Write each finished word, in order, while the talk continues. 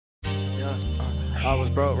I was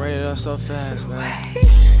broke, rated up so fast, man.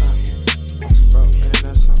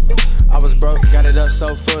 I was broke, got it up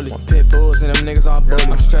so fully. Pit bulls and them niggas all bullies.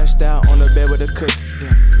 I'm stretched out on the bed with a cookie.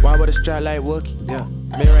 Yeah. Why would a strap like Wookie? Yeah.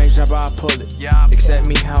 Mid-range jumper, I pull it. Accept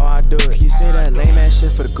me how I do it. Can you say that lame ass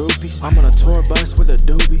shit for the groupies? I'm on a tour bus with a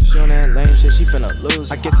doobie. She on that lame shit, she finna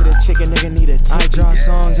lose. I get to the chicken, nigga need a tip. I draw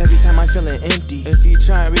songs every time I'm feeling empty. If you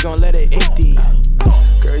try, we gon' let it empty.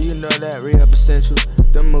 Girl, you know that re-up essential.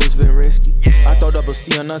 Them moves been risky. I throw double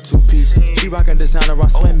C on a two-piece. She rockin' designer while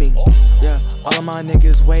swimming. Yeah, all of my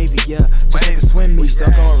niggas wavy, yeah, just like a swim meet. We stuck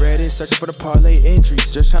on Reddit, searching for the parlay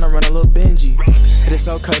entries. Just tryna run a little Benji. Hit it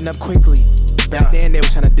so cutting up quickly. Back then they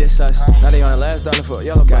was tryna diss us. Now they on the last dollar for a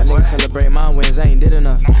yellow guy. Niggas celebrate my wins, I ain't did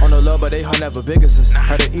enough. On the low, but they heart never big as us.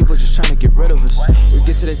 Heard the evil just tryna get rid of us. We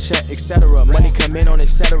get to the check, etc. Money come in on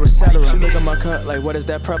etc, etc. She look at my cut like, what is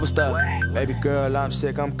that purple stuff? Baby girl, I'm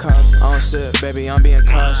sick, I'm cuffed. I don't sip, baby, I'm being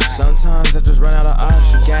cautious. Sometimes I just run out of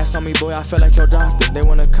options. Gas on me, boy, I feel like your doctor. They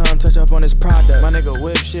wanna come touch up on this product. My nigga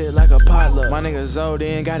whip shit like a potluck. My nigga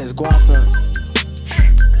Zodin got his guap up.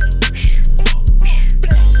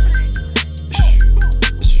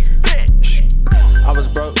 I was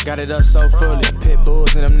broke, got it up so fully. Pit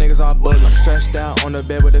bulls and them niggas all bullies. I'm stretched out on the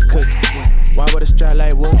bed with a cookie. Yeah. Why would a strap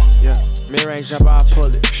like Wookie? Yeah. Mid-range jumper, I pull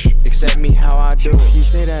it. Accept me how I do it. You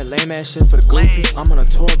say that lame ass shit for the groupies? I'm on a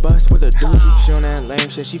tour bus with a doobie. She on that lame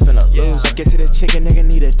shit, she finna lose. I get to the chicken, nigga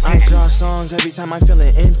need a tip. I draw songs every time I'm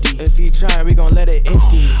feeling empty. If you try, we gon' let it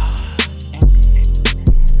empty.